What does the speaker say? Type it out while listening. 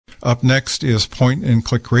Up next is Point and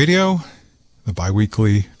Click Radio, the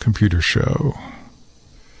biweekly computer show.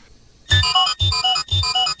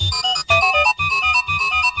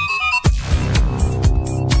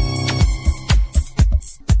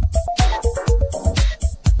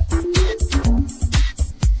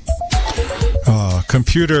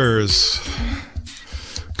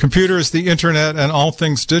 Computers, the internet, and all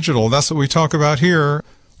things digital. That's what we talk about here.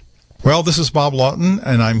 Well, this is Bob Lawton,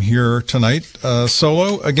 and I'm here tonight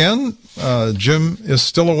solo again. Jim is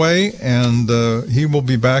still away, and he will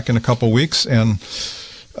be back in a couple weeks. And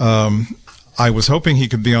I was hoping he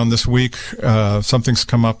could be on this week. Something's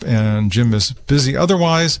come up, and Jim is busy.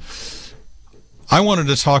 Otherwise, I wanted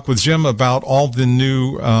to talk with Jim about all the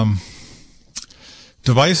new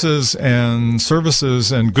devices and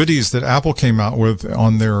services and goodies that Apple came out with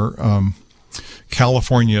on their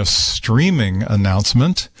California streaming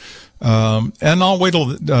announcement. And I'll wait till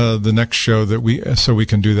the next show so we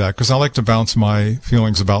can do that, because I like to bounce my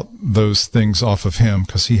feelings about those things off of him,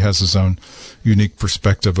 because he has his own unique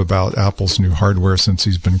perspective about Apple's new hardware, since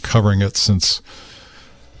he's been covering it since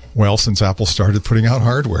Apple started putting out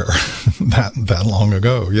hardware that long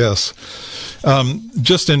ago. Yes.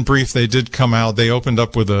 Just in brief, they did come out. They opened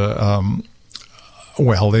up with a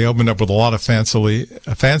lot of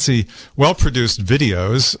fancy, well-produced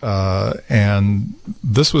videos, and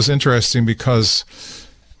this was interesting because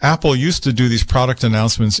Apple used to do these product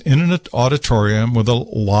announcements in an auditorium with a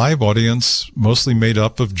live audience, mostly made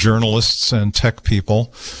up of journalists and tech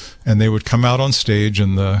people, and they would come out on stage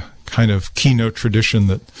in the kind of keynote tradition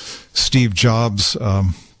that Steve Jobs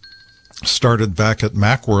started back at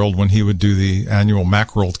Macworld, when he would do the annual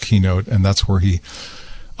Macworld keynote, and that's where he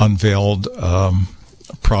unveiled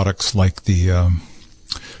products like the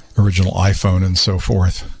original iPhone and so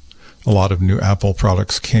forth. A lot of new Apple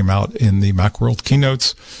products came out in the Macworld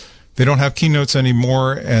keynotes. They don't have keynotes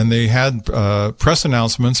anymore, and they had press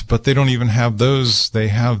announcements, but they don't even have those. They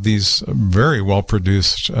have these very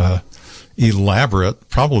well-produced, elaborate,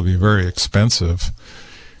 probably very expensive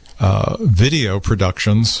video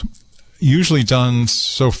productions, usually done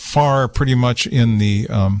so far pretty much in the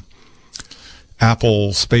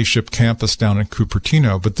Apple Spaceship Campus down in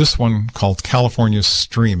Cupertino, but this one called California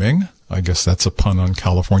Streaming. I guess that's a pun on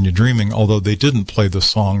California Dreaming, although they didn't play the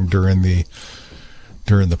song during the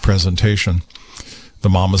presentation, the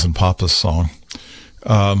Mamas and Papas song.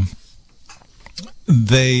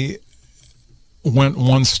 They went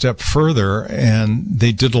one step further, and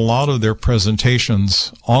they did a lot of their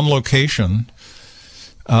presentations on location,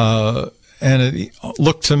 and it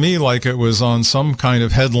looked to me like it was on some kind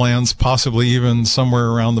of headlands, possibly even somewhere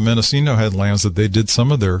around the Mendocino headlands, that they did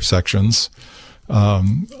some of their sections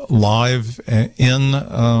live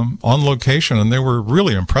on location, and they were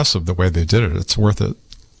really impressive the way they did it. It's worth it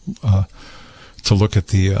to look at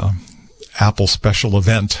the Apple special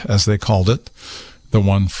event, as they called it, the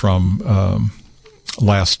one from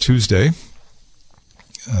last Tuesday,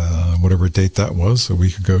 whatever date that was, a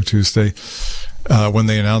week ago Tuesday, when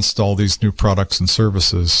they announced all these new products and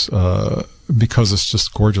services, because it's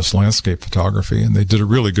just gorgeous landscape photography, and they did a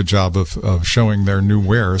really good job of showing their new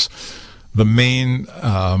wares. The main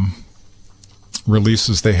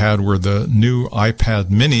releases they had were the new iPad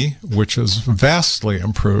mini, which is vastly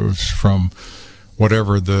improved from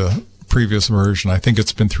whatever the previous version. I think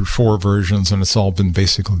it's been through 4 versions, and it's all been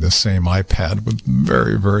basically the same iPad with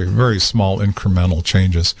very, very, very small incremental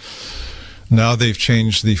changes. Now they've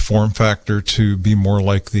changed the form factor to be more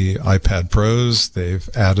like the iPad Pros. They've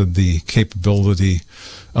added the capability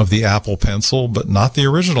of the Apple Pencil, but not the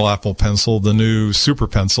original Apple Pencil, the new Super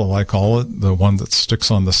Pencil, I call it, the one that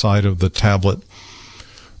sticks on the side of the tablet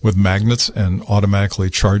with magnets and automatically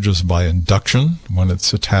charges by induction when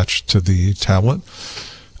it's attached to the tablet.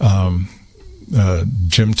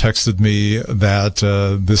 Jim texted me that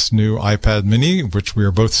this new iPad mini, which we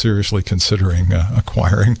are both seriously considering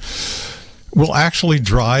acquiring, will actually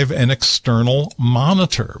drive an external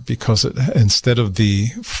monitor, because it, instead of the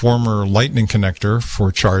former Lightning connector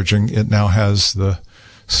for charging, it now has the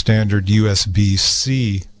standard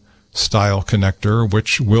USB-C style connector,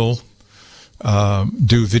 which will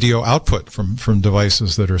do video output from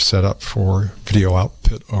devices that are set up for video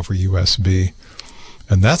output over USB.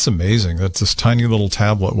 And that's amazing that this tiny little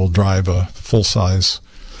tablet will drive a full-size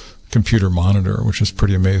computer monitor, which is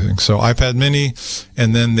pretty amazing. So iPad mini,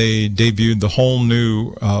 and then they debuted the whole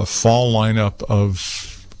new fall lineup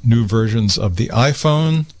of new versions of the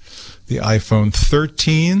iPhone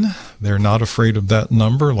 13. They're not afraid of that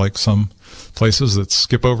number, like some places that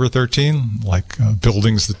skip over 13, like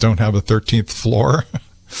buildings that don't have a 13th floor.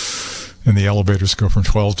 And the elevators go from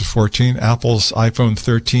 12 to 14. Apple's iPhone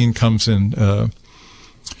 13 comes in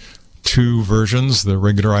two versions, the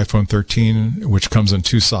regular iPhone 13, which comes in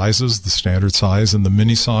two sizes, the standard size and the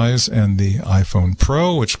mini size, and the iPhone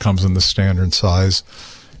Pro, which comes in the standard size,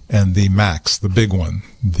 and the Max, the big one,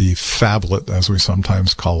 the phablet, as we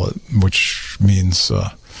sometimes call it, which means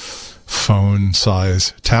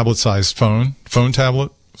phone-size, tablet-sized phone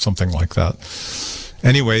tablet, something like that.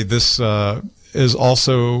 Anyway, this is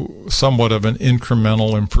also somewhat of an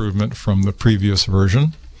incremental improvement from the previous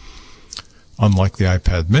version, unlike the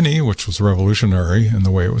iPad mini, which was revolutionary in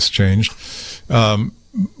the way it was changed.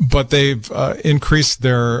 But they've increased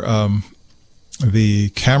their the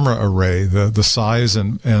camera array, the size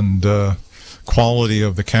and quality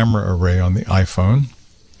of the camera array on the iPhone.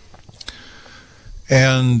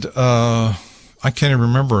 And I can't even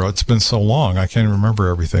remember. It's been so long. I can't even remember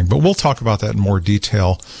everything. But we'll talk about that in more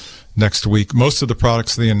detail next week. Most of the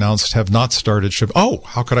products they announced have not started ship. Oh,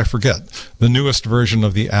 how could I forget? The newest version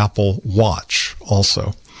of the Apple Watch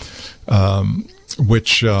also,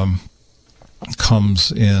 which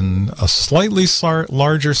comes in a slightly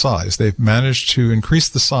larger size. They've managed to increase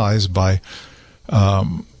the size by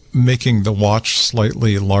making the watch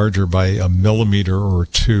slightly larger by a millimeter or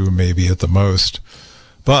two, maybe at the most.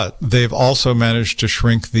 But they've also managed to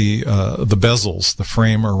shrink the bezels, the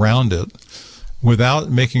frame around it, without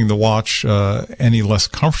making the watch any less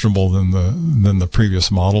comfortable than the previous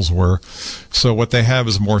models were. So what they have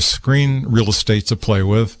is more screen real estate to play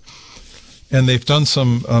with. And they've done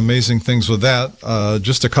some amazing things with that.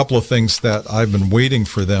 Just a couple of things that I've been waiting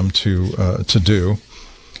for them to do.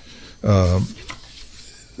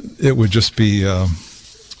 It would just be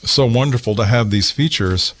so wonderful to have these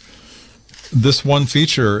features. This one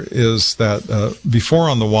feature is that before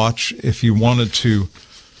on the watch, if you wanted to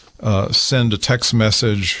send a text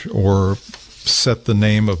message or set the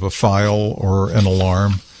name of a file or an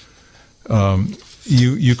alarm,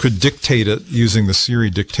 you could dictate it using the Siri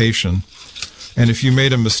dictation. And if you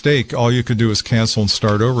made a mistake, all you could do is cancel and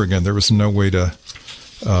start over again. There was no way to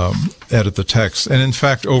edit the text. And in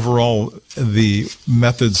fact, overall, the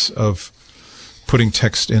methods of putting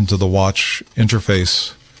text into the watch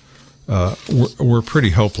interface were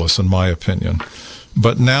pretty hopeless, in my opinion.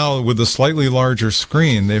 But now, with a slightly larger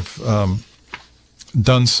screen, they've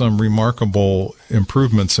done some remarkable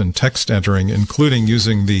improvements in text entering, including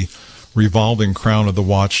using the revolving crown of the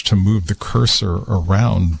watch to move the cursor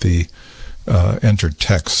around the entered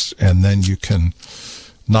text. And then you can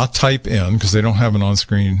not type in, because they don't have an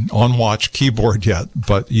on-watch keyboard yet,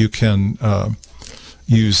 but you can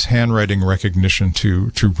use handwriting recognition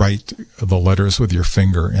to write the letters with your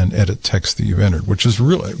finger and edit text that you've entered, which is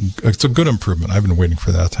it's a good improvement. I've been waiting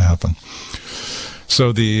for that to happen.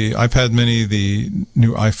 So the iPad mini, the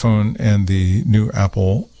new iPhone, and the new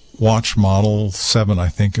Apple Watch Model 7, I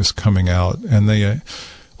think, is coming out. And they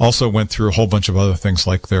also went through a whole bunch of other things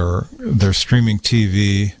like their streaming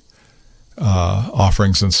TV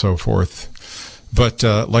offerings and so forth. But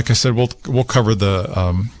like I said, we'll cover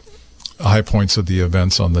the high points of the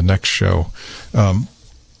events on the next show.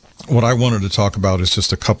 What I wanted to talk about is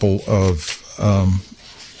just a couple of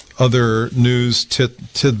other news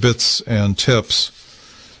tidbits and tips.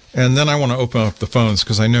 And then I want to open up the phones,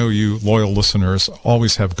 because I know you loyal listeners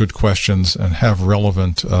always have good questions and have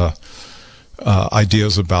relevant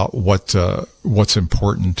ideas about what's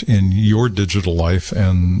important in your digital life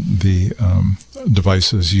and the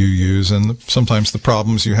devices you use, and sometimes the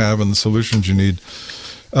problems you have and the solutions you need.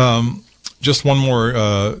 Just one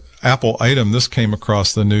more Apple item. This came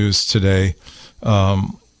across the news today.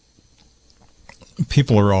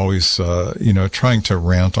 People are always, trying to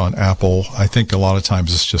rant on Apple. I think a lot of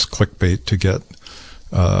times it's just clickbait to get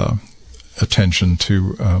attention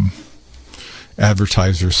to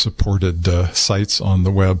advertiser-supported sites on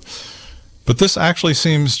the web. But this actually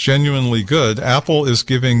seems genuinely good. Apple is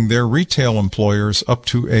giving their retail employees up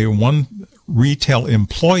to a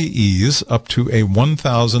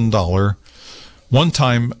 $1,000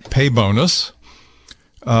 one-time pay bonus.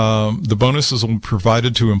 The bonuses will be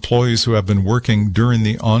provided to employees who have been working during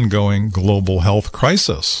the ongoing global health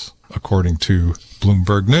crisis, according to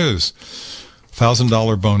Bloomberg News.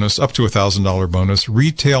 $1,000 bonus, up to $1,000 bonus.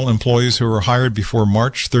 Retail employees who were hired before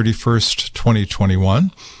March 31st,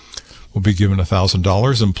 2021 will be given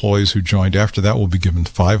 $1,000. Employees who joined after that will be given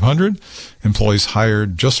 $500. Employees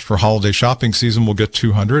hired just for holiday shopping season will get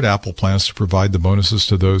 $200. Apple plans to provide the bonuses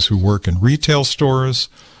to those who work in retail stores,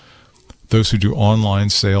 those who do online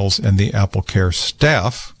sales, and the Apple Care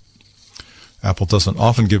staff. Apple doesn't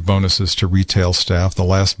often give bonuses to retail staff. The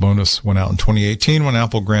last bonus went out in 2018 when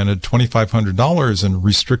Apple granted $2,500 in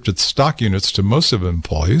restricted stock units to most of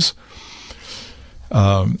employees.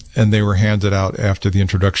 And they were handed out after the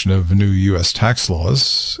introduction of new U.S. tax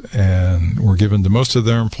laws and were given to most of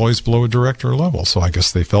their employees below a director level. So I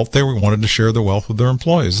guess they felt they wanted to share the wealth with their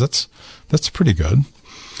employees. That's pretty good.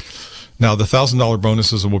 Now, the $1,000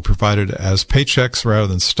 bonuses will be provided as paychecks rather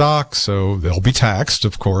than stock, so they'll be taxed,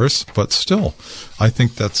 of course. But still, I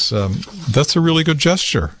think that's a really good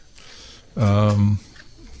gesture. Are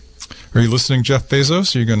you listening, Jeff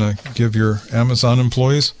Bezos? Are you going to give your Amazon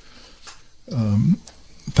employees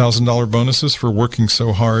 $1,000 bonuses for working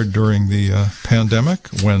so hard during the pandemic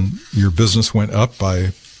when your business went up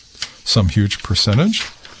by some huge percentage?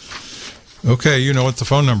 Okay, you know what the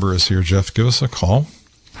phone number is here, Jeff. Give us a call.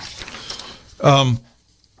 One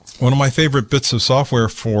of my favorite bits of software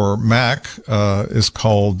for Mac is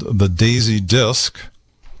called the Daisy Disk.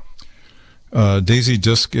 Daisy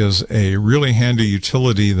Disk is a really handy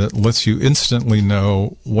utility that lets you instantly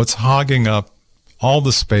know what's hogging up all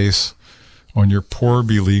the space on your poor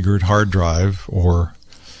beleaguered hard drive or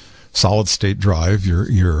solid state drive,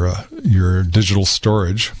 your digital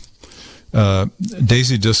storage.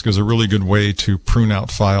 Daisy Disk is a really good way to prune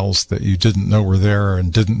out files that you didn't know were there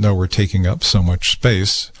and didn't know were taking up so much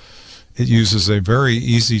space. It uses a very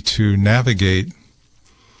easy to navigate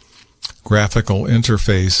graphical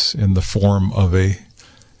interface in the form of a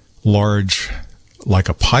large, like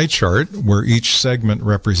a pie chart, where each segment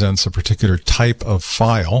represents a particular type of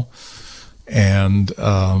file, and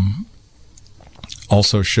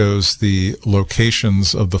also shows the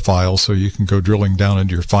locations of the file, so you can go drilling down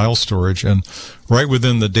into your file storage. And right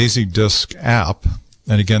within the Daisy Disk app,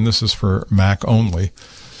 and again, this is for Mac only,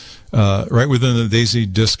 right within the Daisy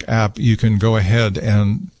Disk app, you can go ahead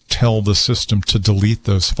and tell the system to delete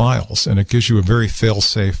those files. And it gives you a very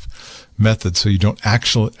fail-safe method, so you don't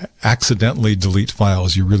actually accidentally delete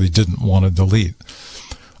files you really didn't want to delete.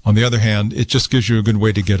 On the other hand, it just gives you a good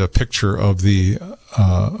way to get a picture of the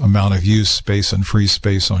amount of used space and free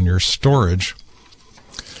space on your storage.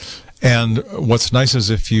 And what's nice is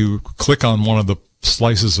if you click on one of the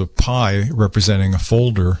slices of pie representing a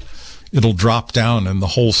folder, it'll drop down and the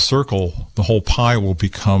whole circle, the whole pie will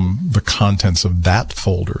become the contents of that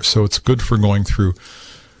folder. So it's good for going through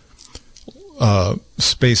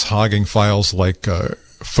space hogging files like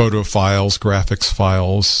photo files, graphics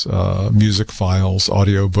files, music files,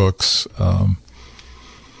 audiobooks,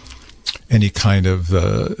 any kind of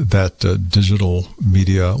digital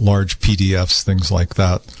media, large PDFs, things like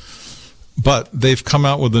that. But they've come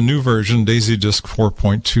out with a new version, Daisy Disk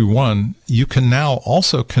 4.21. You can now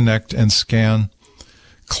also connect and scan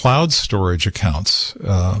cloud storage accounts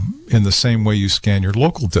in the same way you scan your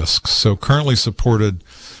local disks. So currently supported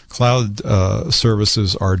cloud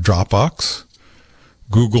services are Dropbox,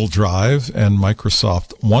 Google Drive, and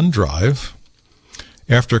Microsoft OneDrive.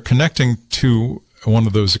 After connecting to one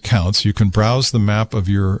of those accounts, you can browse the map of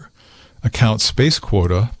your account space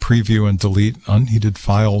quota, preview and delete unneeded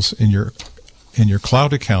files in your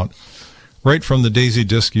cloud account right from the Daisy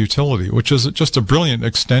Disk utility, which is just a brilliant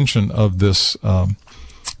extension of this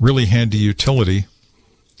really handy utility.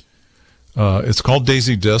 It's called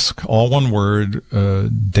Daisy Disk, all one word,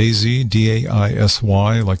 Daisy,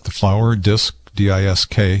 D-A-I-S-Y, like the flower, disk,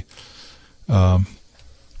 D-I-S-K.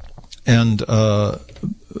 And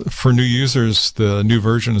for new users, the new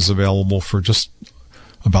version is available for just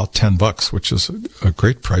about $10, which is a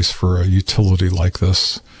great price for a utility like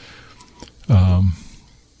this.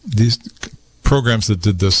 These programs that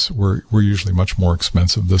did this were usually much more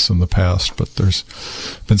expensive this in the past, but there's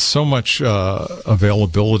been so much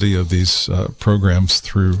availability of these programs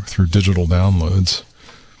through digital downloads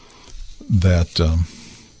that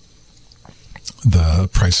the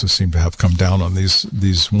prices seem to have come down on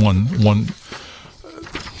these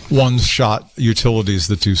one-shot utilities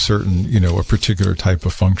that do certain, a particular type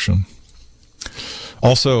of function.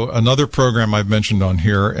 Also, another program I've mentioned on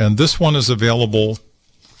here, and this one is available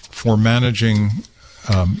for managing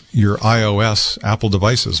your iOS Apple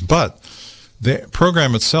devices, but the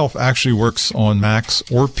program itself actually works on Macs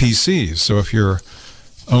or PCs. So if you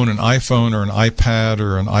own an iPhone or an iPad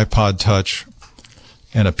or an iPod Touch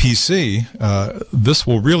and a PC, this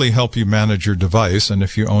will really help you manage your device. And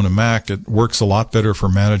if you own a Mac, it works a lot better for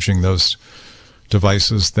managing those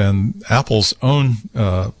devices than Apple's own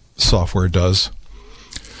software does.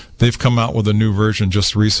 They've come out with a new version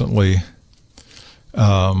just recently,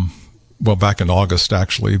 back in August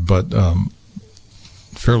actually, but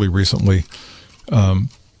fairly recently. And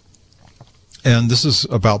this is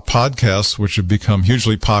about podcasts, which have become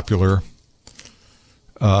hugely popular.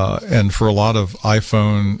 And for a lot of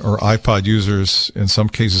iPhone or iPod users, in some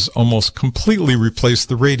cases, almost completely replaced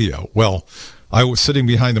the radio. Well, I was sitting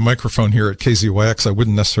behind the microphone here at KZYX. I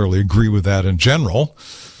wouldn't necessarily agree with that in general,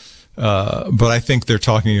 but I think they're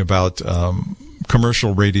talking about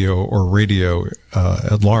commercial radio or radio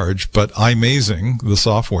at large. But iMazing, the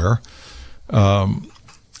software,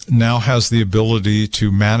 now has the ability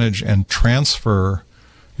to manage and transfer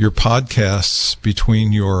your podcasts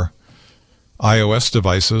between your iOS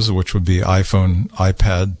devices, which would be iPhone,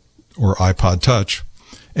 iPad, or iPod Touch,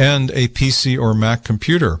 and a PC or Mac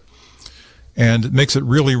computer. And it makes it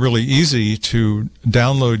really, really easy to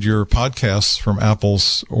download your podcasts from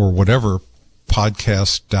Apple's or whatever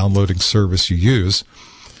podcast downloading service you use.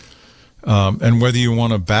 And whether you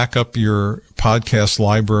want to back up your podcast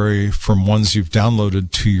library from ones you've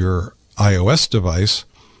downloaded to your iOS device,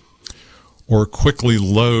 or quickly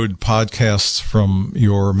load podcasts from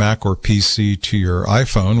your Mac or PC to your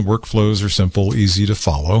iPhone, workflows are simple, easy to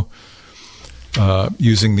follow,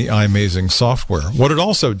 using the iMazing software. What it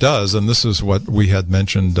also does, and this is what we had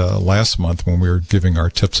mentioned last month when we were giving our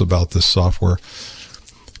tips about this software,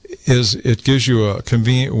 is it gives you a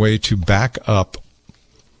convenient way to back up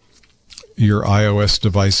your iOS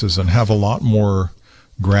devices and have a lot more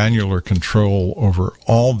granular control over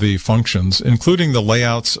all the functions, including the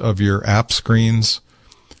layouts of your app screens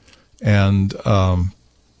and how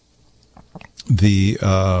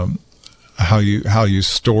you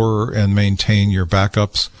store and maintain your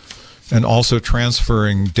backups, and also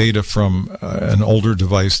transferring data from an older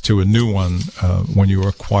device to a new one when you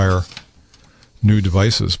acquire new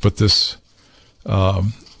devices. But this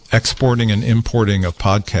exporting and importing of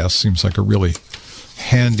podcasts seems like a really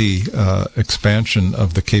handy expansion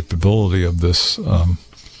of the capability of this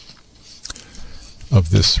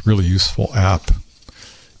really useful app,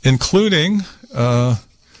 including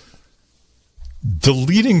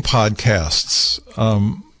deleting podcasts.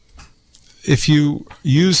 If you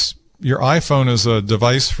use your iPhone as a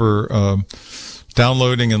device for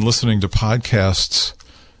downloading and listening to podcasts,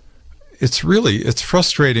 it's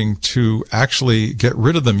frustrating to actually get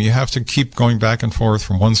rid of them. You have to keep going back and forth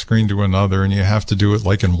from one screen to another, and you have to do it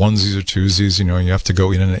like in onesies or twosies. You have to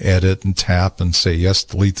go in and edit and tap and say, yes,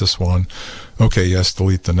 delete this one. Okay, yes,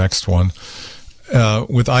 delete the next one.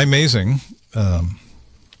 With iMazing,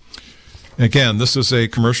 again, this is a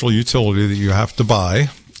commercial utility that you have to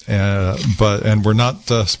buy, and we're not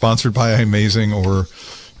sponsored by iMazing or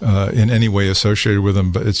in any way associated with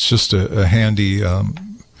them, but it's just a handy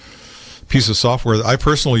piece of software that I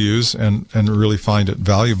personally use and really find it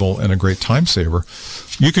valuable and a great time saver.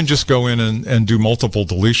 You can just go in and do multiple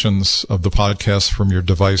deletions of the podcast from your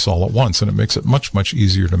device all at once, and it makes it much, much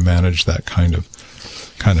easier to manage that kind of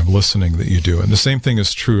listening that you do. And the same thing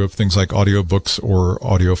is true of things like audiobooks or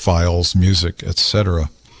audio files, music, etc.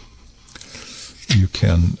 You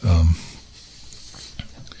can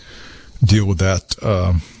deal with that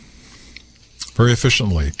very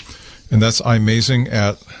efficiently. And that's iMazing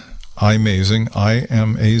at iMazing,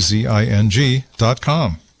 IMAZING.com.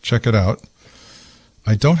 Check it out.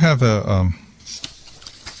 I don't have a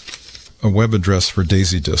web address for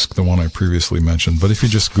DaisyDisk, the one I previously mentioned, but if you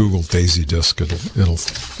just Google DaisyDisk,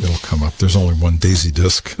 it'll come up. There's only one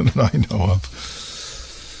DaisyDisk that I know of.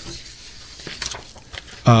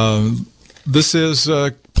 This is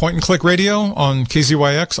Point and Click Radio on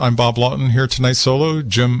KZYX. I'm Bob Lawton here tonight solo.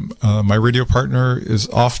 Jim, my radio partner, is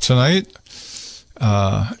off tonight.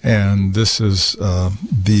 And this is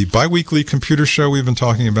the biweekly computer show. We've been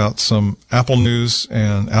talking about some Apple news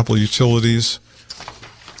and Apple utilities.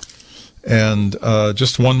 And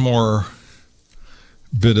just one more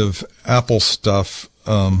bit of Apple stuff.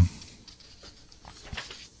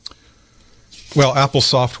 Apple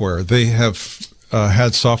software. They have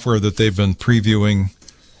had software that they've been previewing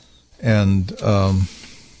and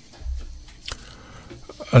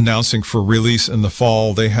announcing for release in the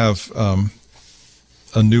fall. They have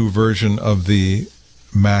a new version of the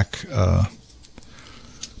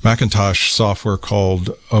Macintosh software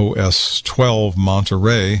called OS 12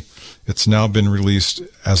 Monterey. It's now been released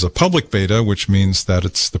as a public beta, which means that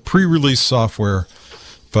it's the pre-release software.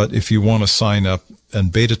 But if you want to sign up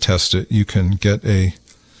and beta test it, you can get a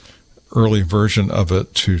early version of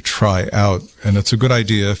it to try out. And it's a good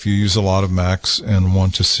idea if you use a lot of Macs and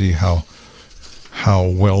want to see how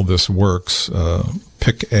well this works.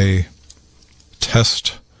 Pick a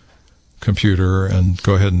test computer and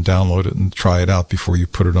go ahead and download it and try it out before you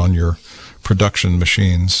put it on your production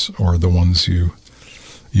machines or the ones you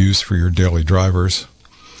use for your daily drivers.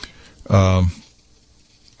 I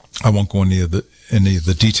won't go into any of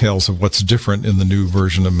the details of what's different in the new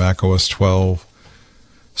version of macOS 12.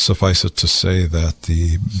 Suffice it to say that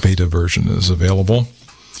the beta version is available.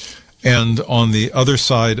 And on the other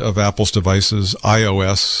side of Apple's devices,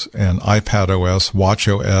 iOS and iPadOS,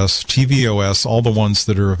 watchOS, tvOS, all the ones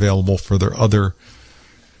that are available for their other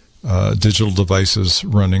digital devices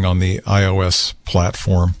running on the iOS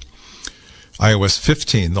platform. iOS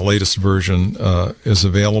 15, the latest version, is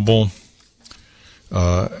available.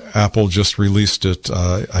 Apple just released it,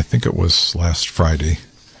 I think it was last Friday.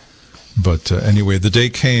 But anyway, the day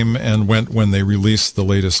came and went when they released the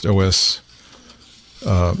latest OS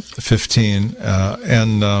 15.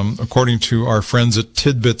 And according to our friends at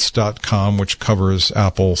tidbits.com, which covers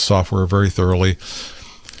Apple software very thoroughly,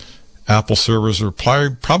 Apple servers will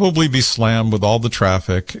probably be slammed with all the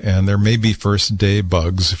traffic, and there may be first-day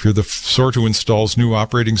bugs. If you're the sort who installs new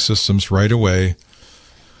operating systems right away,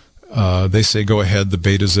 they say go ahead, the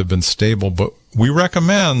betas have been stable, but we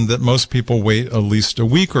recommend that most people wait at least a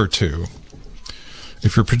week or two.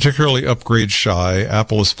 If you're particularly upgrade shy,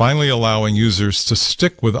 Apple is finally allowing users to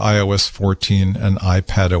stick with iOS 14 and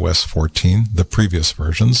iPadOS 14, the previous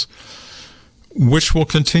versions, which will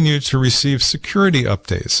continue to receive security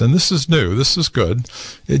updates. And this is new. This is good.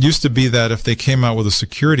 It used to be that if they came out with a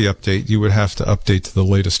security update, you would have to update to the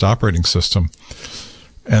latest operating system.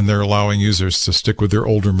 And they're allowing users to stick with their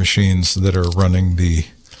older machines that are running the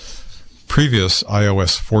previous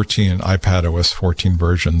iOS 14 and iPadOS 14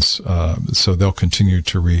 versions. So they'll continue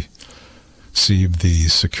to receive the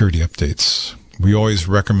security updates. We always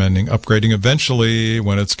recommending upgrading eventually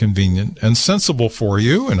when it's convenient and sensible for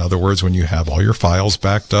you. In other words, when you have all your files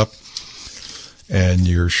backed up and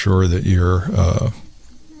you're sure that your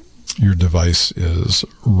device is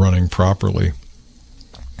running properly.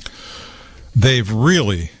 They've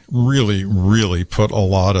really, really, really put a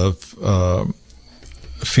lot of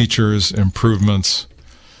features, improvements,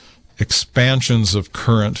 expansions of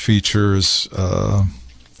current features,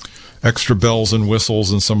 extra bells and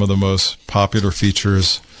whistles in some of the most popular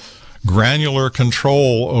features, granular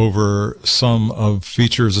control over some of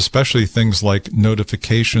features, especially things like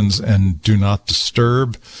notifications and do not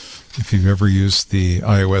disturb. If you've ever used the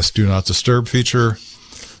iOS do not disturb feature,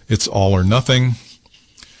 it's all or nothing.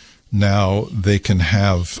 Now they can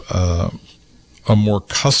have a more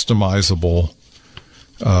customizable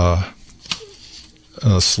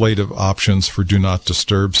slate of options for do not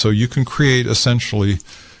disturb. So you can create essentially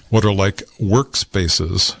what are like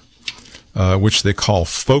workspaces, which they call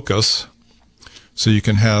focus. So you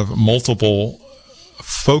can have multiple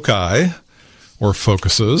foci or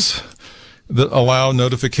focuses that allow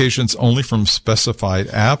notifications only from specified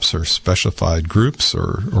apps or specified groups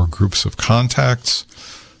or groups of contacts.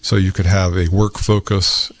 So you could have a work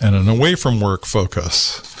focus and an away from work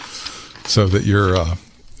focus, so that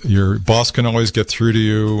your boss can always get through to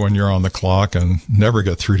you when you're on the clock and never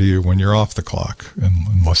get through to you when you're off the clock,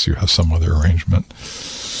 unless you have some other arrangement.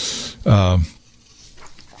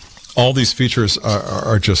 All these features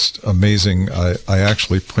are just amazing. I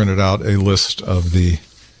actually printed out a list of the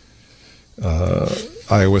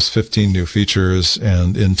iOS 15 new features,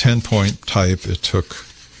 and in 10-point type, it took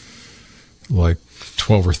like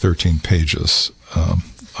 12 or 13 pages.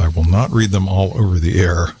 I will not read them all over the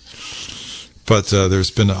air. But there's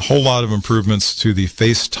been a whole lot of improvements to the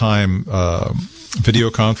FaceTime video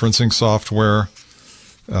conferencing software.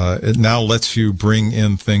 It now lets you bring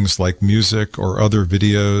in things like music or other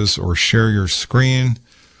videos, or share your screen,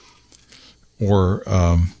 or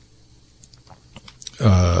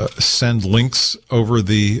send links over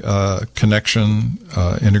the connection,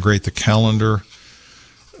 integrate the calendar,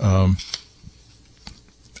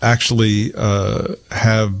 actually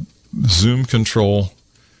have Zoom control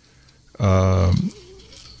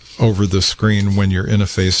over the screen when you're in a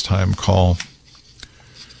FaceTime call.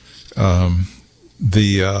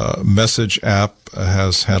 The Message app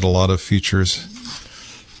has had a lot of features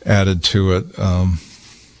added to it.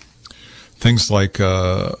 Things like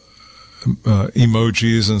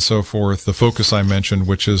emojis and so forth. The Focus I mentioned,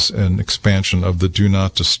 which is an expansion of the Do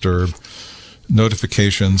Not Disturb.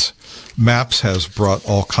 Notifications. Maps has brought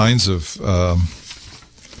all kinds of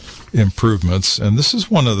improvements, and this is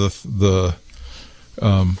one of the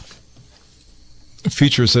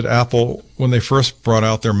features that Apple, when they first brought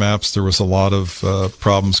out their maps, there was a lot of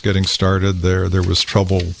problems getting started. There was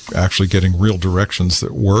trouble actually getting real directions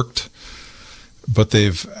that worked, but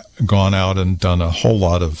they've gone out and done a whole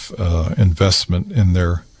lot of investment in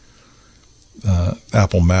their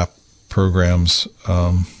Apple Map programs.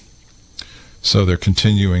 So they're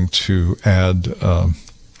continuing to add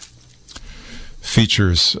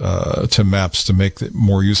features to maps to make it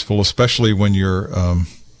more useful, especially when you're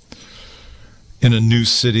in a new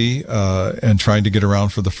city and trying to get around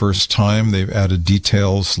for the first time. They've added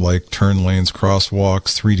details like turn lanes,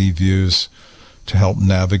 crosswalks, 3D views, to help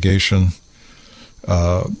navigation.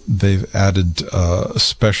 They've added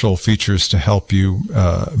special features to help you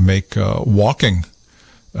make walking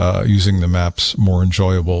using the maps more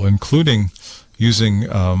enjoyable, including using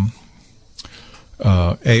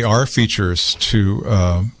AR features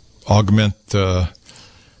to augment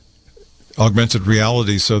augmented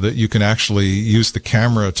reality so that you can actually use the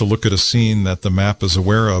camera to look at a scene that the map is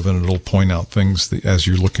aware of, and it'll point out things as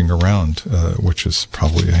you're looking around, which is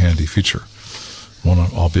probably a handy feature. One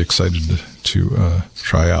I'll be excited to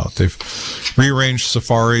try out. They've rearranged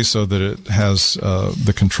Safari so that it has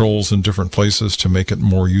the controls in different places to make it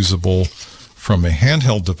more usable from a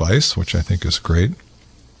handheld device, which I think is great.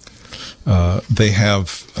 They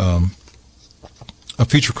have a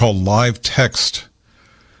feature called Live Text,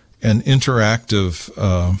 an interactive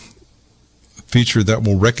feature that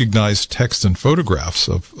will recognize text and photographs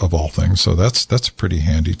of all things. So that's pretty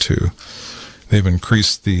handy too. They've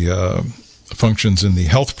increased the functions in the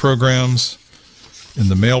health programs, in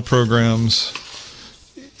the mail programs,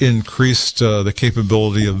 increased the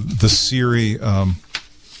capability of the Siri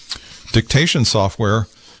dictation software,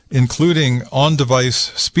 including on-device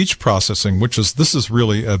speech processing, this is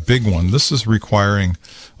really a big one. This is requiring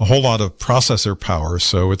a whole lot of processor power,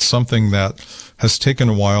 so it's something that has taken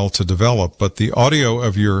a while to develop, but the audio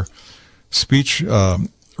of your speech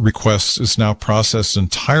requests is now processed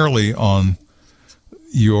entirely on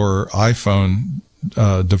your iPhone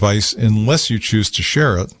device unless you choose to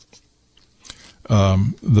share it.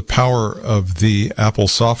 The power of the Apple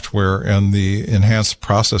software and the enhanced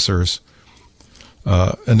processors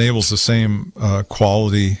enables the same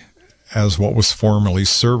quality as what was formerly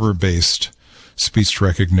server-based speech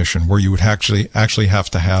recognition, where you would actually have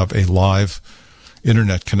to have a live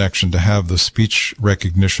internet connection to have the speech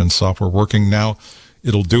recognition software working. Now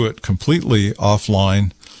it'll do it completely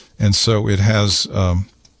offline, and so it has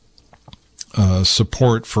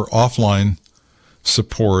support for offline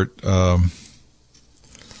support,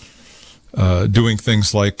 doing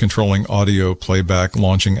things like controlling audio playback,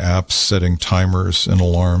 launching apps, setting timers and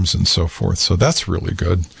alarms, and so forth. So that's really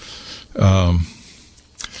good.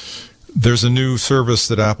 There's a new service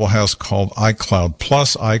that Apple has called iCloud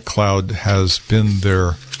Plus. iCloud has been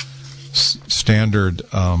their standard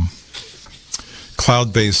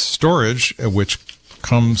cloud-based storage, which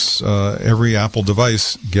comes, every Apple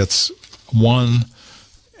device gets one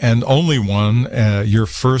and only one, your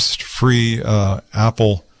first free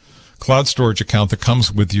Apple cloud storage account that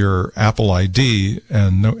comes with your Apple ID,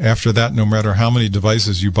 and after that, no matter how many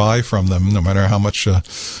devices you buy from them, no matter how much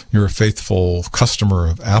you're a faithful customer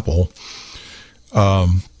of Apple,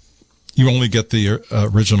 you only get the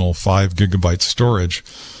original 5 gigabyte storage.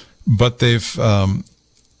 But they've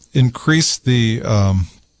increased the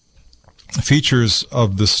features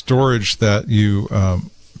of the storage that you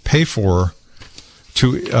pay for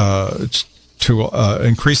to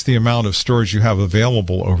increase the amount of storage you have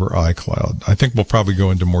available over iCloud. I think we'll probably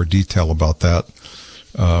go into more detail about that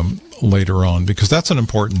later on, because that's an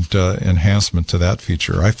important enhancement to that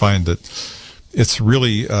feature. I find that it's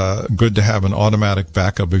really good to have an automatic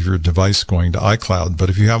backup of your device going to iCloud, but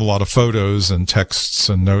if you have a lot of photos and texts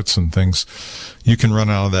and notes and things, you can run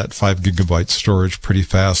out of that 5 gigabyte storage pretty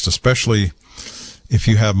fast, especially if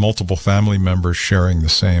you have multiple family members sharing the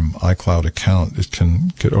same iCloud account. It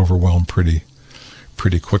can get overwhelmed pretty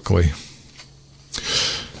quickly.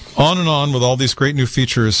 On and on with all these great new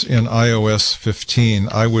features in iOS 15.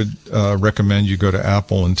 I would recommend you go to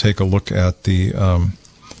Apple and take a look at the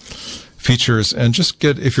features, and just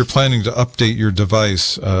if you're planning to update your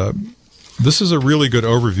device, this is a really good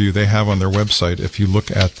overview they have on their website. If you look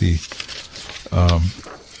at the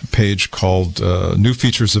page called New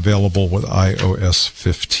Features Available with iOS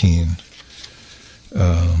 15.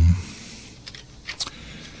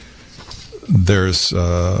 There's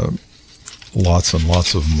lots and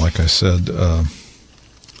lots of them. Like I said,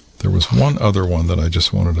 there was one other one that I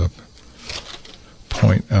just wanted to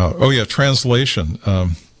point out. Oh yeah, translation.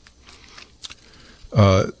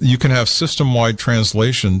 You can have system-wide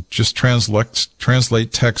translation. Just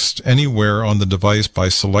translate text anywhere on the device by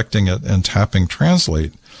selecting it and tapping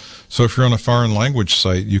translate. So if you're on a foreign language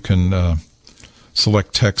site, you can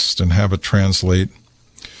select text and have it translate.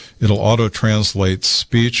 It'll auto-translate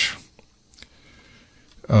speech.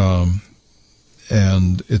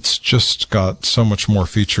 And it's just got so much more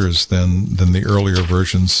features than the earlier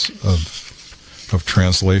versions of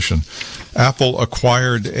translation. Apple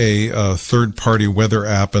acquired a third-party weather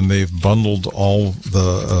app, and they've bundled all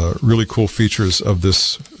the really cool features of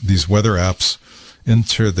these weather apps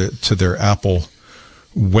into their Apple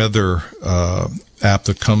Weather app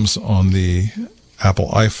that comes on the Apple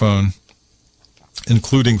iPhone.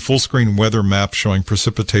 including full-screen weather maps showing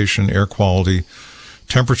precipitation, air quality,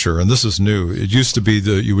 temperature. And this is new. It used to be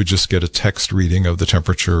that you would just get a text reading of the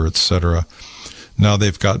temperature, etc. Now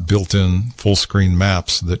they've got built-in full-screen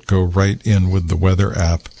maps that go right in with the weather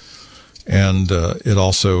app. And the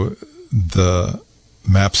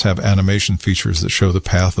maps have animation features that show the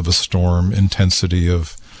path of a storm, intensity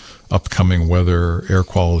of upcoming weather, air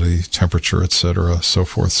quality, temperature, etc., so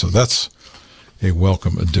forth. So that's a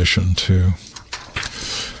welcome addition too.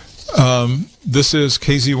 This is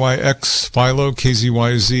KZYX, Philo,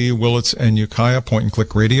 KZYZ, Willits, and Ukiah,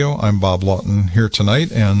 point-and-click radio. I'm Bob Lawton here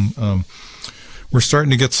tonight, and we're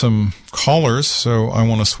starting to get some callers, so I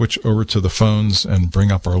want to switch over to the phones and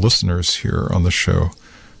bring up our listeners here on the show,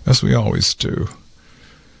 as we always do.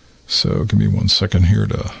 So give me 1 second here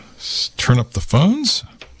to turn up the phones.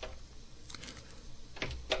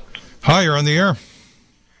 Hi, you're on the air.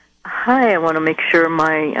 Hi, I want to make sure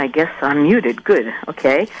I guess I'm muted. Good,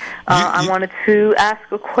 okay. I wanted to ask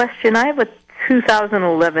a question. I have a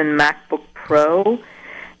 2011 MacBook Pro,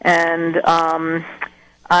 and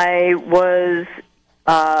I was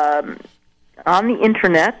on the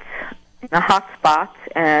Internet in a hotspot,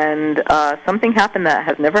 and something happened that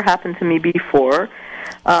has never happened to me before.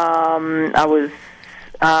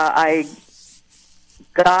 I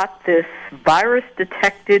got this virus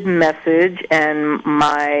detected message, and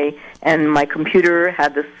my computer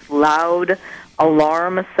had this loud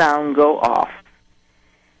alarm sound go off.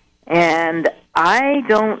 And I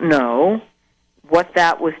don't know what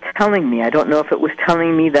that was telling me. I don't know if it was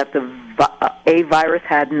telling me that a virus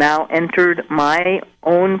had now entered my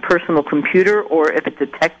own personal computer, or if it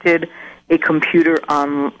detected a computer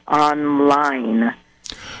online.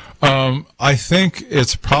 I think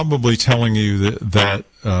it's probably telling you that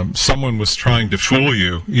someone was trying to fool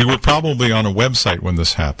you. You were probably on a website when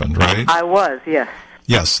this happened, right? I was, yes.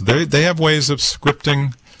 Yes, they have ways of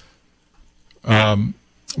scripting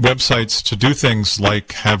websites to do things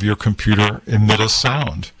like have your computer emit a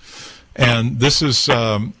sound. And this is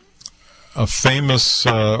a famous,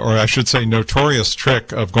 or I should say notorious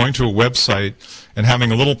trick of going to a website and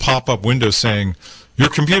having a little pop-up window saying, your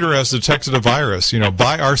computer has detected a virus.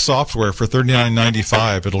 Buy our software for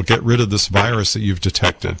 $39.95. It'll get rid of this virus that you've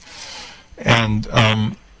detected. And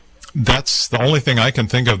that's the only thing I can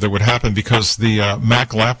think of that would happen, because the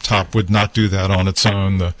Mac laptop would not do that on its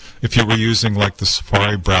own. If you were using like the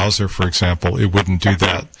Safari browser, for example, it wouldn't do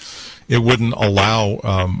that. It wouldn't allow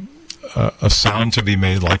a sound to be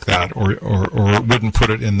made like that, or it wouldn't put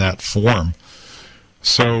it in that form.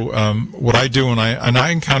 So what I do, and I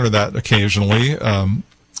encounter that occasionally,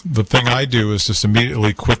 the thing I do is just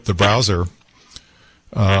immediately quit the browser.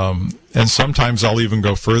 And sometimes I'll even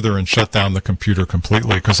go further and shut down the computer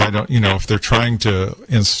completely, because I don't, if they're trying to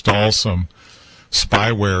install some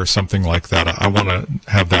spyware or something like that, I want to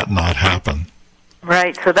have that not happen.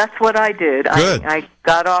 Right, so that's what I did. Good. I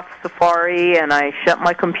got off Safari and I shut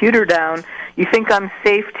my computer down. You think I'm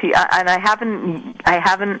safe and I have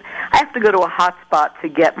to go to a hotspot to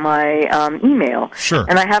get my email. Sure.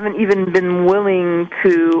 And I haven't even been willing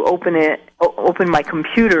to open my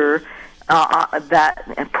computer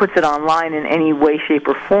that puts it online in any way, shape,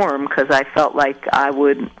 or form, because I felt like I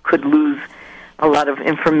could lose a lot of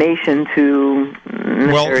information to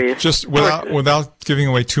nefarious. Well, just without giving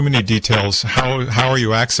away too many details, how are you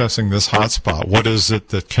accessing this hotspot? What is it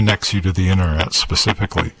that connects you to the Internet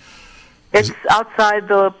specifically? It's outside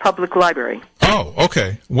the public library. Oh,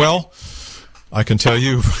 okay. Well, I can tell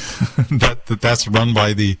you that's run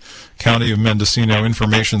by the County of Mendocino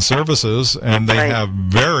Information Services, and they have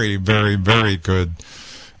very, very, very good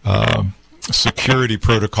security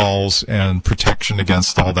protocols and protection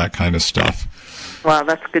against all that kind of stuff. Wow,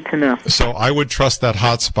 that's good to know. So I would trust that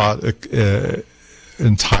hotspot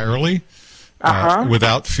entirely.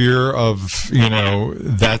 Without fear of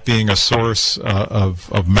that being a source of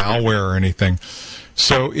malware or anything.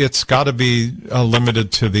 So it's got to be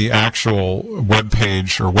limited to the actual web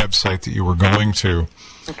page or website that you were going to.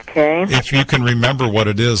 Okay. If you can remember what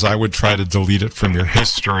it is, I would try to delete it from your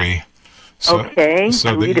history. So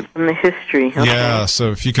delete it from the history. Okay. Yeah,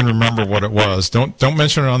 so if you can remember what it was, don't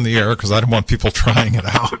mention it on the air, because I don't want people trying it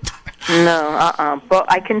out. No,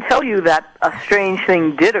 but I can tell you that a strange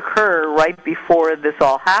thing did occur right before this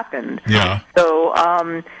all happened. Yeah. So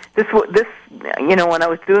this when I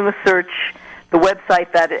was doing a search, the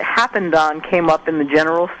website that it happened on came up in the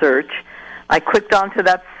general search. I clicked onto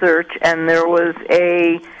that search, and there was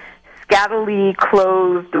a scantily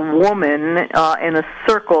clothed woman in a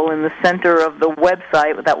circle in the center of the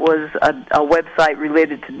website that was a website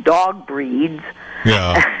related to dog breeds.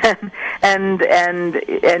 Yeah. and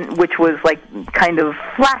which was like kind of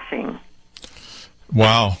flashing.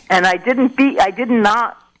 Wow. And I did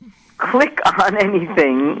not click on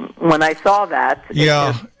anything when I saw that.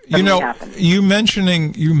 Yeah. You're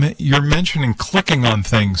mentioning clicking on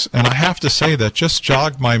things, and I have to say that just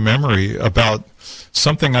jogged my memory about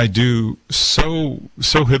something I do so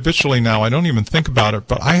habitually now. I don't even think about it,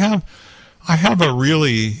 but I have a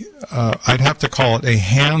really I'd have to call it a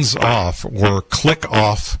hands-off or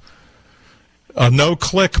click-off, a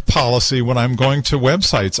no-click policy when I'm going to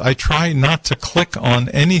websites. I try not to click on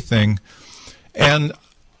anything, and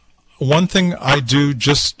one thing I do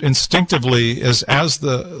just instinctively is as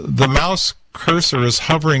the mouse cursor is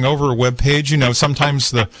hovering over a web page, sometimes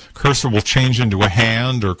the cursor will change into a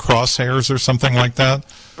hand or crosshairs or something like that.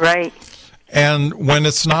 Right. And when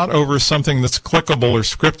it's not over something that's clickable or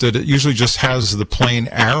scripted, it usually just has the plain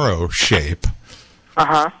arrow shape.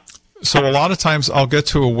 Uh-huh. So a lot of times I'll get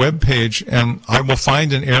to a web page and I will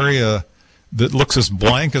find an area that looks as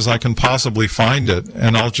blank as I can possibly find it,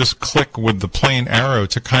 and I'll just click with the plain arrow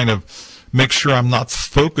to kind of make sure I'm not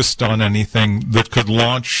focused on anything that could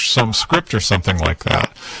launch some script or something like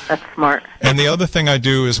that. That's smart. And the other thing I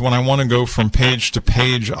do is when I want to go from page to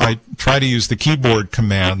page, I try to use the keyboard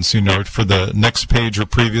commands, for the next page or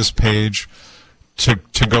previous page to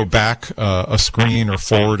go back a screen or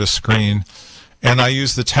forward a screen. And I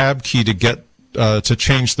use the tab key to get to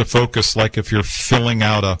change the focus, like if you're filling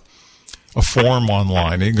out a form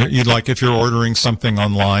online. Like if you're ordering something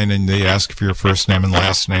online and they ask for your first name and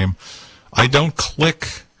last name, I don't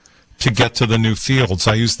click to get to the new fields.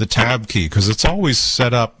 I use the tab key because it's always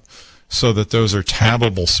set up so that those are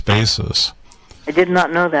tabbable spaces. I did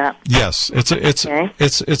not know that. Yes, it's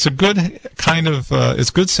a good kind of it's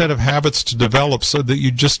a good set of habits to develop so that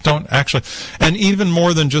you just don't actually, and even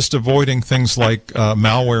more than just avoiding things like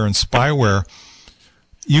malware and spyware,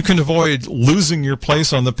 you can avoid losing your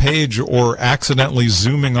place on the page or accidentally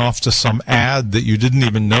zooming off to some ad that you didn't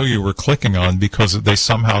even know you were clicking on because they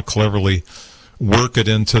somehow cleverly work it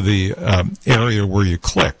into the area where you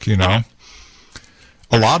click, A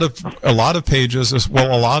lot of pages, a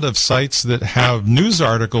lot of sites that have news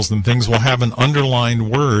articles and things will have an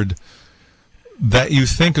underlined word that you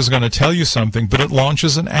think is going to tell you something, but it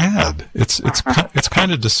launches an ad. It's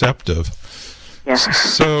kind of deceptive. Yeah.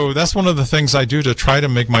 So that's one of the things I do to try to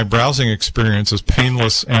make my browsing experience as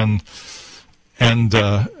painless and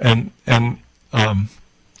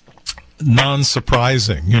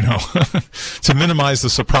non-surprising, to minimize the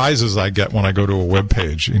surprises I get when I go to a web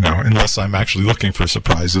page, unless I'm actually looking for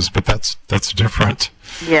surprises, but that's different.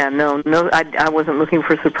 Yeah, no, I wasn't looking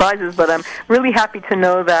for surprises, but I'm really happy to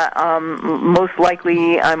know that most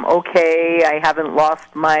likely I'm okay. I haven't lost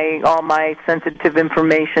all my sensitive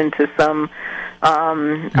information to some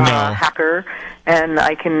hacker, and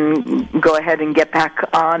I can go ahead and get back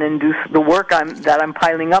on and do the work that I'm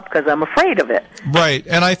piling up because I'm afraid of it. Right,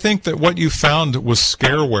 and I think that what you found was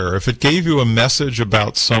scareware. If it gave you a message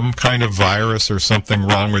about some kind of virus or something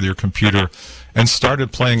wrong with your computer and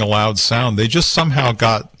started playing a loud sound, they just somehow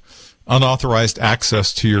got unauthorized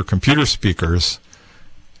access to your computer speakers,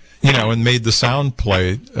 and made the sound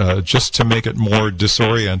play just to make it more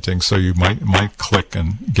disorienting, so you might click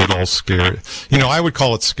and get all scared. I would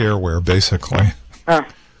call it scareware, basically.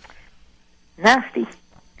 Nasty.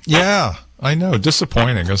 Yeah, I know.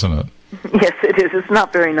 Disappointing, isn't it? Yes, it is. It's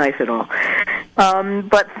not very nice at all.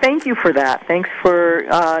 But thank you for that. Thanks for,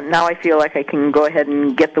 now I feel like I can go ahead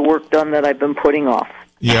and get the work done that I've been putting off.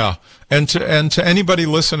 Yeah, and to anybody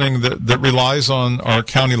listening that relies on our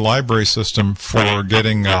county library system for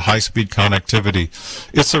getting high-speed connectivity,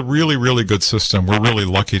 it's a really, really good system. We're really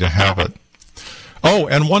lucky to have it. Oh,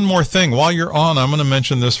 and one more thing. While you're on, I'm going to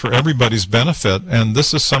mention this for everybody's benefit, and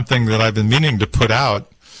this is something that I've been meaning to put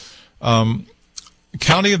out.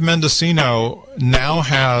 County of Mendocino now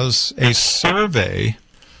has a survey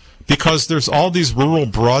because there's all these rural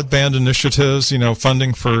broadband initiatives,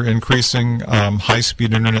 funding for increasing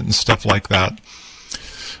high-speed internet and stuff like that.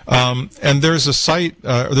 And there's a site,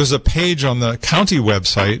 there's a page on the county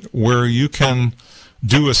website where you can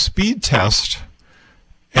do a speed test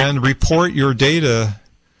and report your data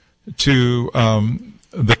to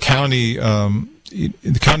the county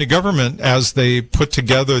government as they put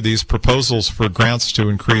together these proposals for grants to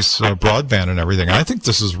increase broadband and everything. I think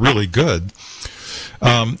this is really good.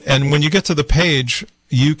 And when you get to the page,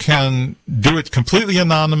 you can do it completely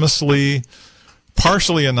anonymously,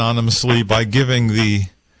 partially anonymously by giving the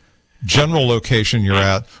general location you're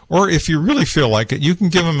at, or if you really feel like it, you can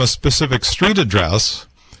give them a specific street address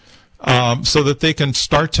so that they can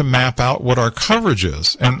start to map out what our coverage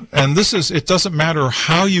is. And this is, it doesn't matter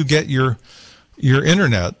how you get your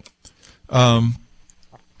internet.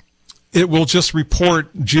 it will just report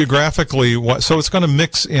geographically so it's going to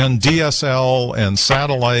mix in DSL and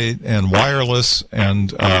satellite and wireless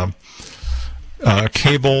and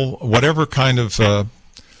cable, whatever kind of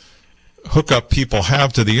hookup people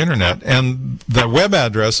have to the internet. And the web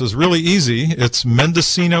address is really easy. It's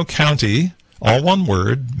Mendocino County, all one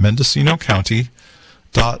word,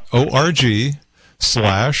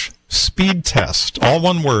 mendocinocounty.org/speed test. All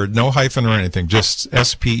one word, no hyphen or anything, just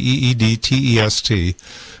SPEEDTEST.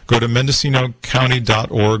 Go to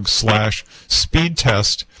mendocinocounty.org/speed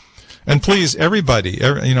test. And please, everybody,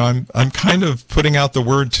 I'm kind of putting out the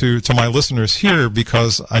word to my listeners here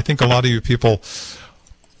because I think a lot of you people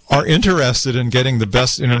are interested in getting the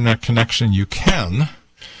best internet connection you can.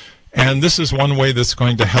 And this is one way that's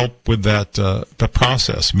going to help with that the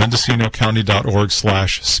process,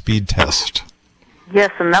 mendocinocounty.org/speed test.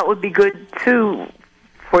 Yes, and that would be good, too,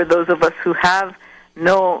 for those of us who have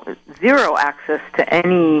zero access to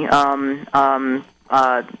any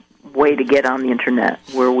way to get on the internet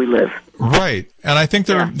where we live. Right. And I think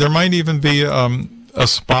there might even be a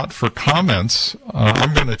spot for comments.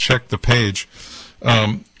 I'm going to check the page.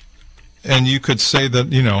 And you could say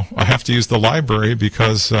that, I have to use the library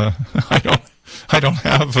because I don't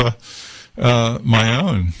have my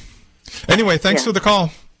own. Anyway, thanks for the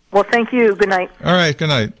call. Well, thank you. Good night. All right, good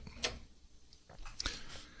night.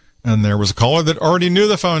 And there was a caller that already knew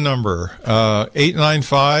the phone number,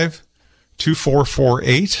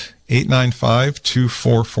 895-2448.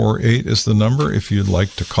 895-2448 is the number if you'd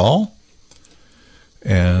like to call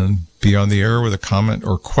and be on the air with a comment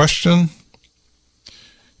or question.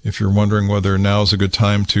 If you're wondering whether now is a good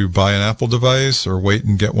time to buy an Apple device or wait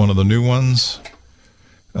and get one of the new ones,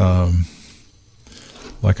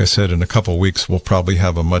 like I said, in a couple of weeks, we'll probably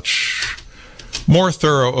have a much more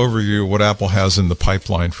thorough overview of what Apple has in the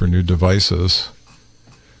pipeline for new devices.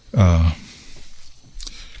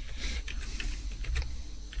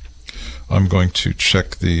 I'm going to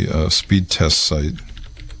check the speed test site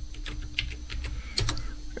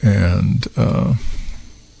and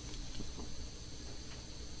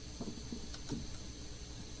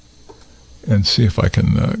see if I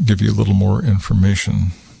can give you a little more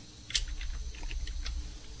information.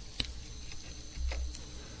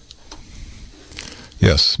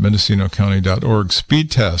 Yes, MendocinoCounty.org.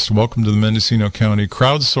 Speed test. Welcome to the Mendocino County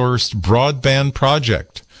crowdsourced broadband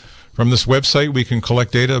project. From this website, we can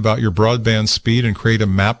collect data about your broadband speed and create a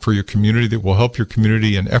map for your community that will help your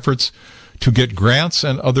community in efforts to get grants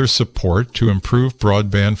and other support to improve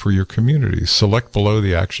broadband for your community. Select below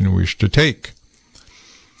the action you wish to take.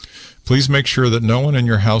 Please make sure that no one in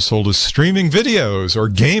your household is streaming videos or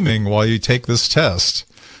gaming while you take this test.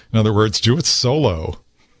 In other words, do it solo.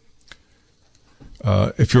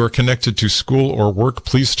 If you are connected to school or work,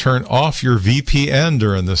 please turn off your VPN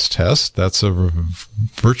during this test. That's a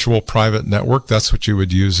virtual private network. That's what you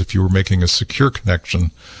would use if you were making a secure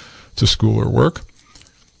connection to school or work.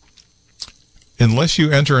 Unless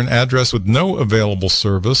you enter an address with no available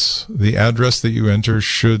service, the address that you enter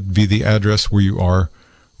should be the address where you are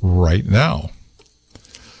right now.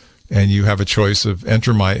 And you have a choice of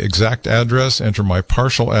enter my exact address, enter my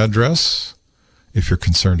partial address, if you're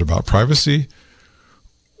concerned about privacy,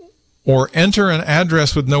 or enter an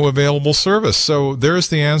address with no available service. So there's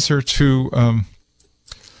the answer to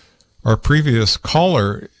our previous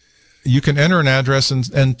caller. You can enter an address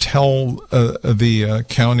and tell the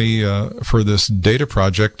county for this data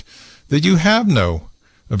project that you have no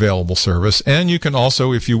available service. And you can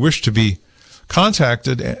also, if you wish to be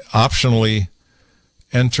contacted, optionally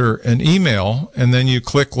enter an email, and then you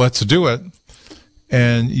click Let's Do It,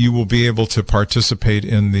 and you will be able to participate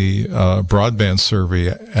in the broadband survey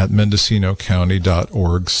at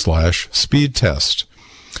mendocinocounty.org/speed test.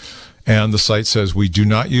 And the site says, we do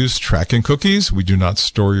not use tracking cookies. We do not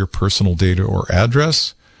store your personal data or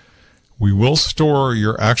address. We will store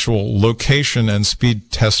your actual location and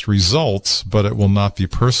speed test results, but it will not be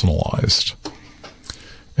personalized.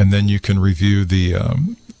 And then you can review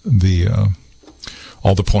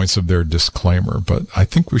all the points of their disclaimer. But I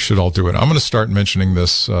think we should all do it. I'm going to start mentioning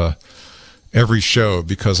this every show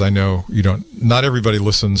because I know not everybody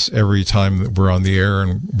listens every time that we're on the air,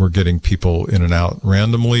 and we're getting people in and out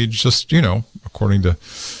randomly, just, according to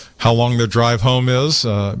how long their drive home is.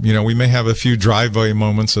 We may have a few driveway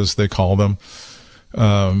moments, as they call them.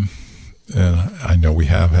 And I know we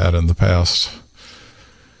have had in the past.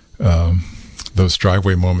 Those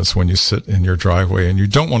driveway moments when you sit in your driveway and you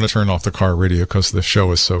don't want to turn off the car radio because the show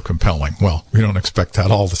is so compelling. Well, we don't expect that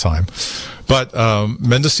all the time. But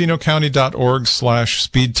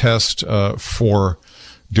MendocinoCounty.org/speed test for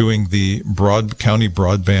doing the county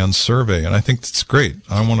broadband survey. And I think that's great.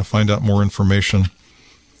 I want to find out more information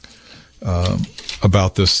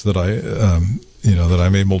about this that that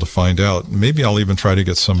I'm able to find out. Maybe I'll even try to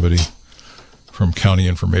get somebody from County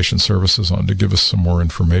Information Services on to give us some more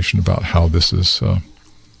information about how this is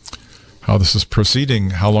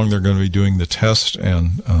proceeding, how long they're going to be doing the test,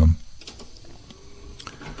 and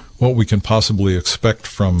what we can possibly expect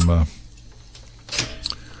from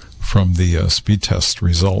the speed test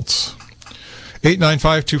results.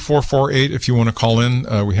 895-2448 if you want to call in.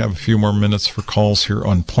 We have a few more minutes for calls here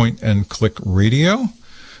on Point and Click Radio.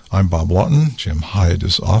 I'm Bob Lawton. Jim Hyde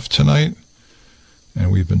is off tonight,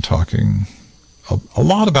 and we've been talking a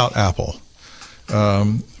lot about Apple.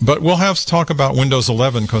 But we'll have to talk about Windows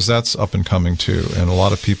 11 because that's up and coming too, and a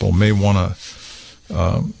lot of people may want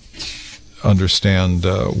to understand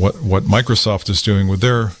what Microsoft is doing with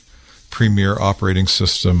their premier operating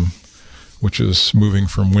system, which is moving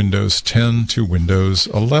from Windows 10 to Windows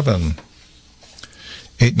 11.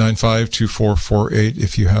 895-2448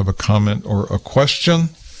 if you have a comment or a question.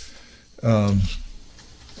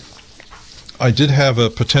 I did have a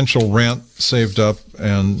potential rant saved up,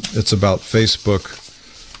 and it's about Facebook.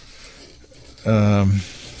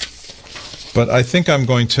 But I think I'm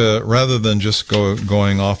going to, rather than just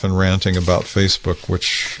going off and ranting about Facebook,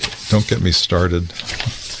 which don't get me started,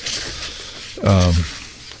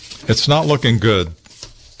 it's not looking good.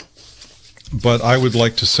 But I would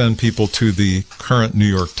like to send people to the current New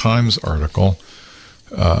York Times article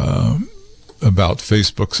about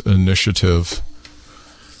Facebook's initiative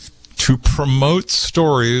to promote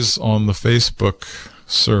stories on the Facebook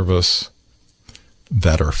service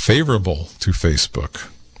that are favorable to Facebook.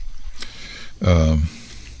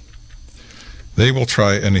 They will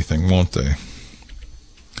try anything, won't they?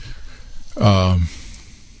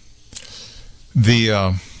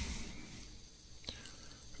 The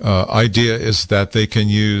idea is that they can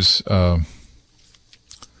use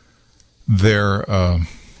their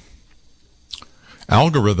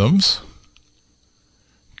algorithms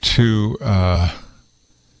to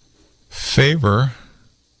favor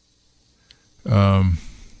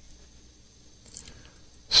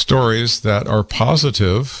stories that are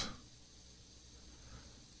positive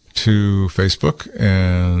to Facebook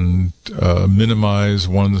and minimize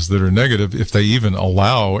ones that are negative, if they even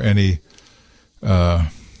allow any of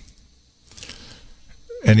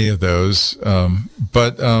those.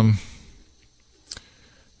 But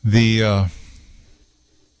the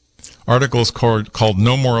article is called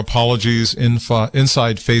 "No More Apologies: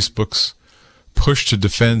 Inside Facebook's Push to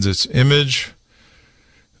Defend Its Image."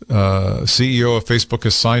 CEO of Facebook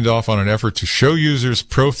has signed off on an effort to show users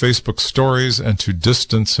pro-Facebook stories and to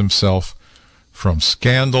distance himself from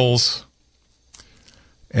scandals.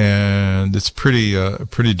 And it's pretty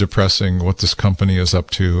depressing what this company is up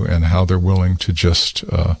to and how they're willing to just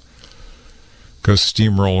go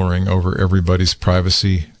steamrollering over everybody's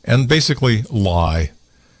privacy and basically lie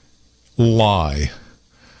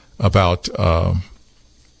about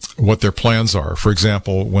what their plans are. For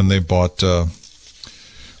example, when they bought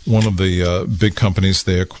one of the big companies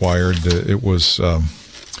they acquired, it was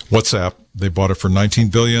WhatsApp. They bought it for $19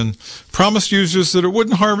 billion, promised users that it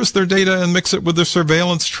wouldn't harvest their data and mix it with the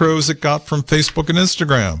surveillance troves it got from Facebook and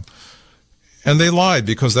Instagram. And they lied,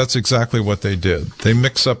 because that's exactly what they did. They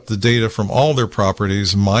mix up the data from all their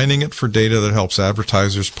properties, mining it for data that helps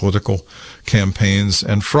advertisers' political campaigns,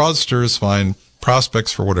 and fraudsters find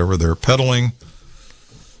prospects for whatever they're peddling.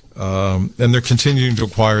 And they're continuing to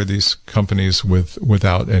acquire these companies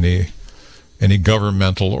without any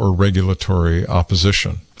governmental or regulatory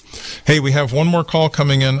opposition. Hey, we have one more call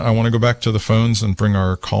coming in. I want to go back to the phones and bring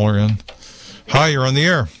our caller in. Hi, you're on the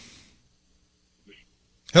air.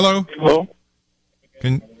 Hello. Hello.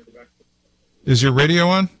 Is your radio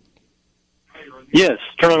on? Yes,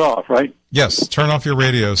 turn it off, right? Yes, turn off your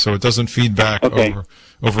radio so it doesn't feed back over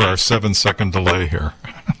our 7-second delay here.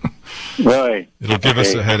 Right. It'll give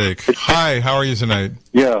us a headache. Hi, how are you tonight?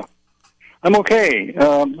 Yeah, I'm okay.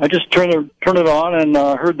 I just turned it on and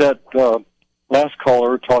heard that last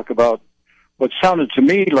caller talk about what sounded to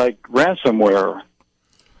me like ransomware,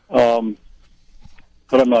 but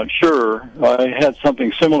I'm not sure. I had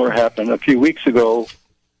something similar happen a few weeks ago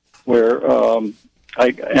where, and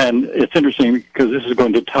it's interesting because this is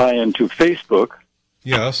going to tie into Facebook.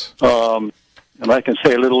 Yes. And I can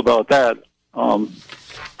say a little about that.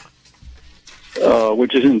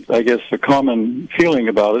 Which isn't, I guess, a common feeling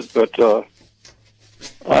about it, but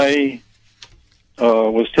I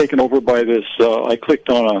was taken over by this. I clicked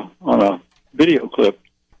on a video clip,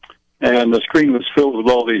 and the screen was filled with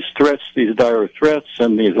all these threats, these dire threats,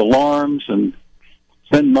 and these alarms, and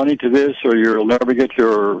send money to this, or you'll never get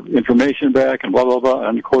your information back, and blah blah blah.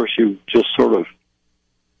 And of course, you just sort of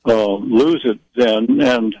lose it then.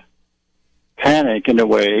 And panic in a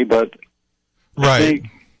way, but Right.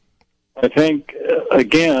 I think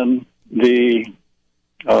again, the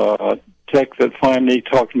tech that finally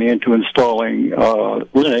talked me into installing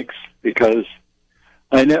Linux, because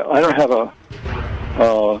I don't have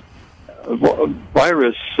a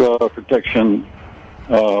virus protection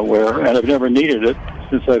and I've never needed it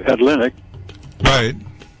since I've had Linux. Right.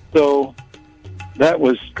 So that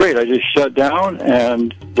was great. I just shut down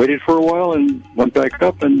and waited for a while and went back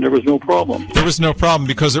up, and there was no problem. There was no problem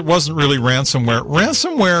because it wasn't really ransomware.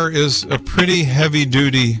 Ransomware is a pretty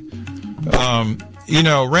heavy-duty.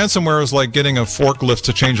 Ransomware is like getting a forklift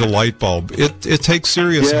to change a light bulb. It takes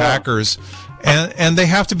serious hackers, and they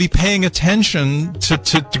have to be paying attention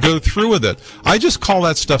to go through with it. I just call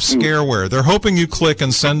that stuff scareware. They're hoping you click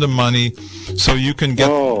and send them money so you can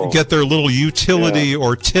get their little utility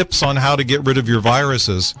or tips on how to get rid of your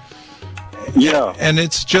viruses. Yeah. And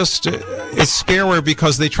it's scareware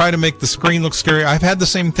because they try to make the screen look scary. I've had the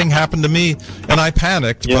same thing happen to me, and I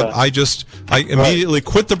panicked, but I immediately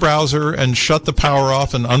quit the browser and shut the power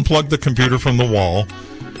off and unplugged the computer from the wall,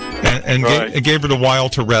 and gave it a while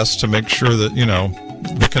to rest to make sure that,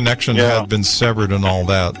 the connection had been severed and all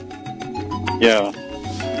that. Yeah.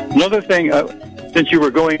 Another thing, since you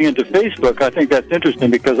were going into Facebook, I think that's interesting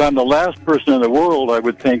because I'm the last person in the world, I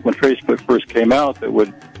would think, when Facebook first came out that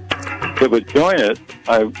would join it.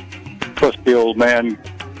 I trust the old man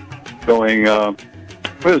going,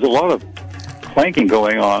 there's a lot of clanking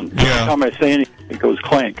going on. Yeah. Every time I say anything, it goes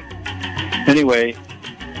clank. Anyway.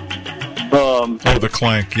 The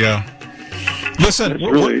clank, yeah. Listen,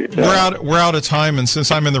 we're out of time, and since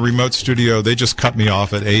I'm in the remote studio, they just cut me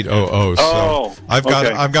off at 8:00. So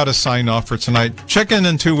I've got to sign off for tonight. Check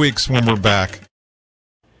in 2 weeks when we're back.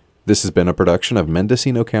 This has been a production of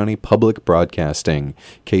Mendocino County Public Broadcasting,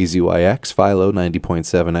 KZYX Philo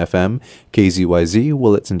 90.7 FM, KZYZ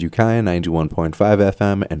Willits and Ukiah 91.5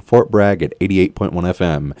 FM, and Fort Bragg at 88.1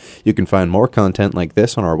 FM. You can find more content like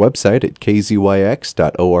this on our website at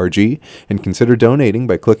kzyx.org, and consider donating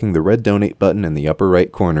by clicking the red donate button in the upper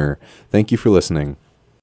right corner. Thank you for listening.